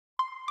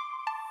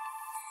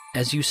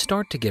As you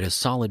start to get a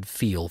solid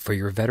feel for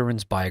your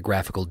veterans'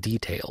 biographical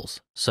details,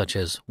 such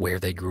as where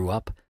they grew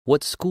up,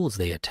 what schools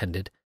they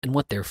attended, and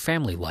what their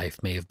family life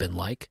may have been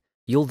like,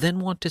 you'll then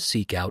want to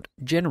seek out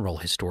general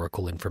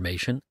historical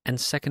information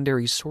and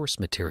secondary source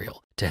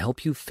material to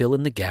help you fill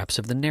in the gaps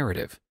of the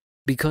narrative,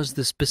 because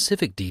the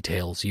specific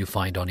details you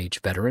find on each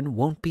veteran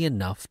won't be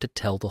enough to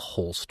tell the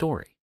whole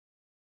story.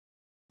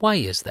 Why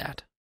is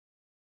that?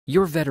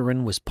 Your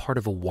veteran was part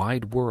of a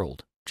wide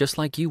world, just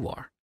like you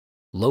are.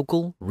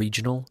 Local,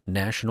 regional,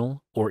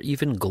 national, or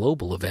even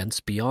global events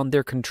beyond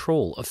their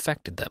control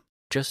affected them,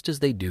 just as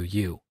they do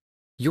you.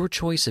 Your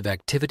choice of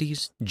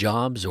activities,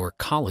 jobs, or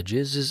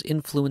colleges is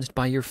influenced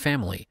by your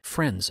family,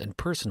 friends, and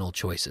personal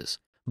choices,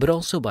 but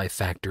also by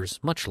factors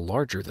much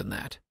larger than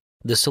that.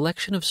 The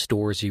selection of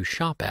stores you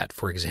shop at,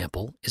 for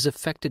example, is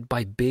affected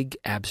by big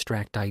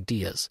abstract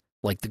ideas,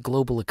 like the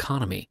global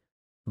economy,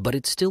 but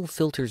it still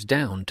filters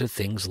down to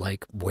things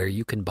like where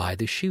you can buy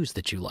the shoes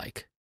that you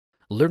like.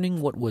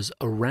 Learning what was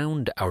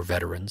around our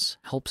veterans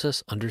helps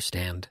us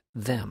understand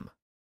them.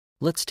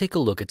 Let's take a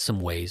look at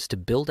some ways to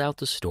build out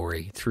the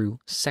story through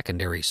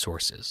secondary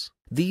sources.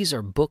 These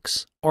are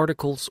books,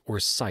 articles, or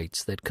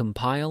sites that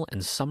compile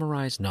and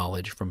summarize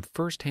knowledge from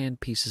first-hand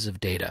pieces of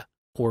data,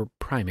 or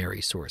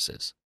primary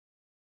sources.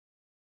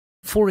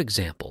 For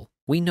example,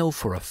 we know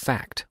for a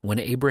fact when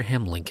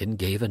Abraham Lincoln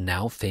gave a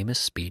now famous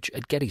speech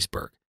at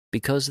Gettysburg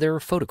because there are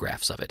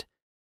photographs of it,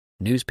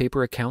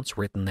 newspaper accounts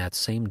written that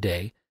same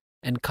day,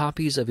 and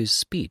copies of his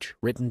speech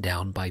written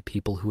down by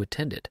people who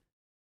attended.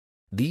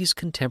 These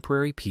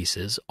contemporary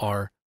pieces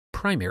are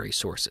primary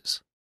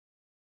sources.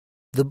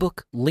 The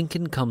book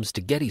Lincoln Comes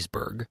to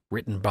Gettysburg,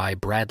 written by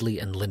Bradley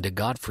and Linda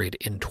Gottfried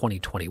in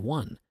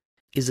 2021,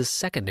 is a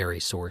secondary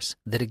source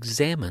that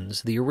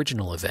examines the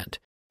original event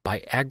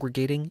by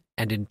aggregating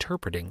and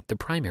interpreting the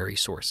primary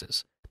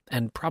sources,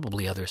 and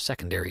probably other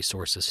secondary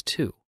sources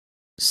too.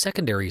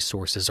 Secondary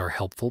sources are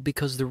helpful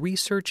because the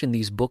research in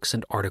these books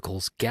and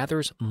articles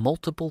gathers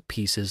multiple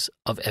pieces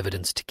of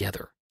evidence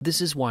together. This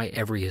is why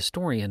every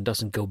historian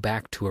doesn't go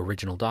back to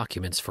original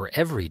documents for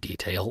every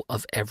detail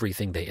of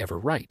everything they ever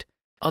write.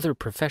 Other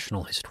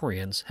professional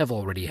historians have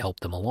already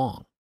helped them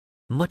along.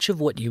 Much of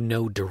what you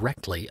know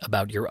directly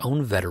about your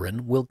own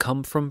veteran will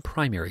come from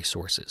primary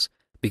sources,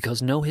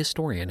 because no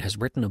historian has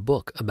written a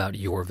book about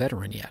your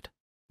veteran yet.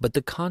 But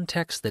the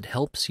context that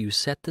helps you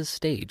set the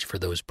stage for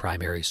those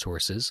primary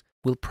sources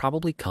will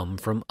probably come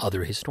from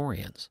other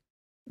historians.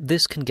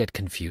 This can get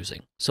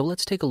confusing, so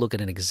let's take a look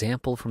at an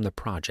example from the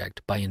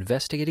project by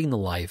investigating the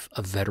life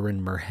of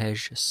veteran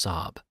Merhege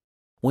Saab.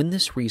 When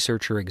this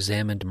researcher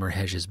examined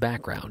Merhege's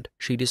background,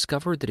 she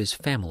discovered that his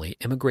family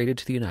immigrated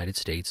to the United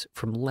States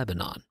from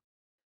Lebanon.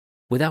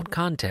 Without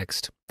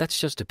context, that's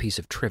just a piece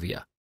of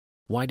trivia.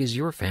 Why does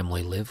your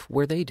family live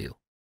where they do?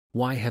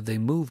 Why have they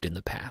moved in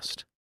the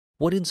past?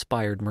 What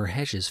inspired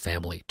Merhege's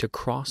family to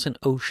cross an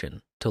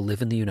ocean to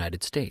live in the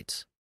United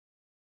States?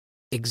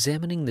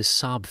 Examining the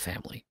Saab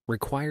family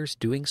requires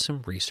doing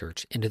some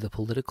research into the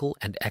political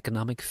and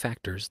economic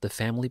factors the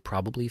family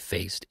probably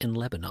faced in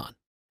Lebanon.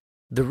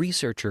 The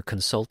researcher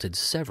consulted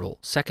several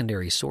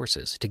secondary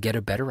sources to get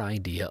a better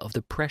idea of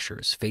the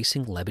pressures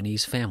facing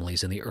Lebanese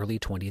families in the early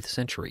 20th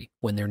century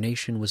when their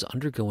nation was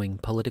undergoing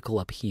political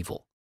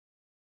upheaval.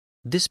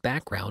 This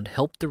background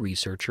helped the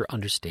researcher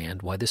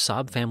understand why the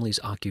Saab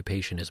family's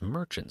occupation as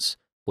merchants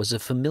was a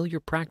familiar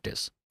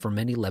practice for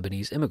many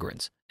Lebanese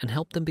immigrants and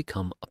helped them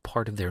become a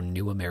part of their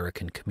new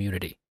American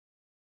community.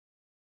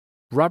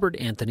 Robert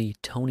Anthony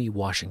Tony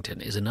Washington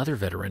is another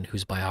veteran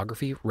whose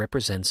biography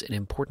represents an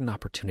important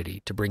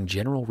opportunity to bring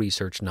general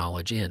research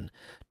knowledge in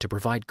to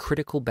provide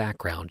critical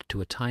background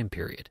to a time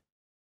period.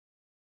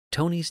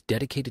 Tony's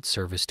dedicated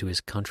service to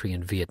his country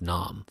in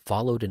Vietnam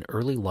followed an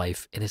early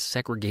life in a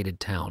segregated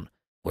town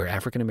where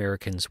African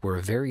Americans were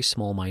a very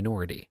small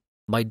minority.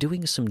 By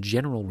doing some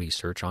general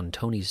research on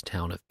Tony's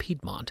town of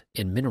Piedmont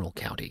in Mineral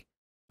County,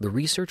 the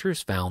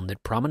researchers found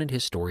that prominent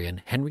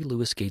historian Henry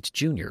Louis Gates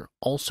Jr.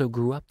 also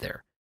grew up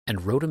there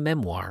and wrote a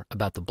memoir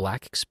about the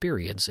Black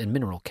experience in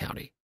Mineral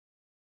County.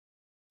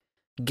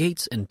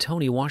 Gates and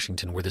Tony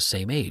Washington were the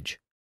same age,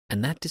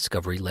 and that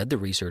discovery led the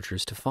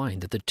researchers to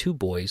find that the two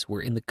boys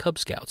were in the Cub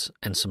Scouts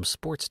and some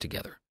sports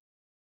together.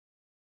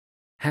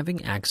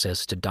 Having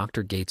access to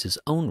Dr. Gates's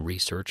own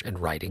research and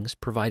writings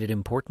provided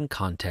important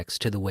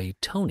context to the way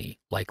Tony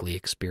likely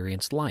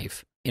experienced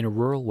life in a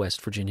rural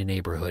West Virginia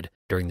neighborhood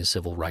during the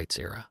Civil Rights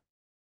era.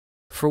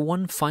 For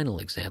one final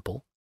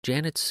example,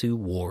 Janet Sue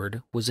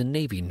Ward was a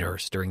Navy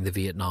nurse during the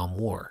Vietnam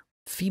War.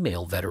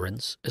 Female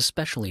veterans,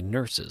 especially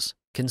nurses,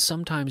 can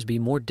sometimes be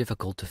more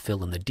difficult to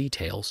fill in the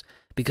details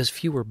because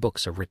fewer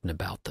books are written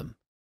about them.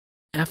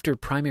 After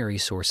primary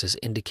sources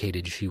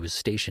indicated she was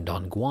stationed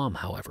on Guam,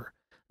 however,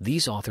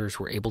 these authors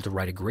were able to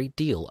write a great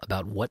deal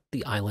about what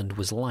the island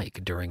was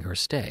like during her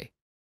stay.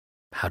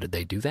 How did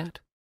they do that?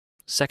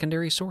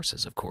 Secondary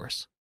sources, of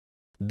course.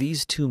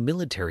 These two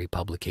military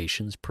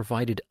publications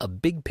provided a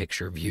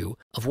big-picture view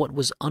of what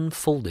was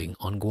unfolding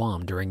on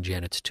Guam during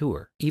Janet's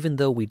tour, even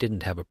though we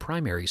didn't have a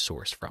primary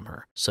source from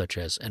her, such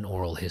as an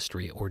oral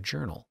history or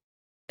journal.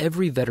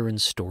 Every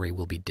veteran's story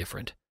will be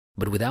different,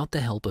 but without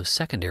the help of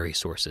secondary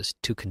sources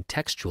to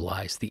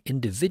contextualize the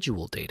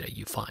individual data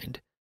you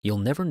find, you'll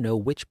never know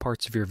which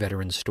parts of your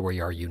veteran's story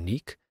are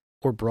unique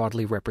or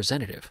broadly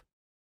representative.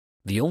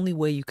 The only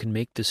way you can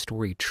make the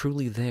story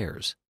truly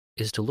theirs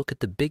is to look at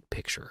the big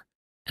picture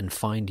and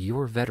find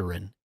your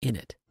veteran in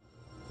it.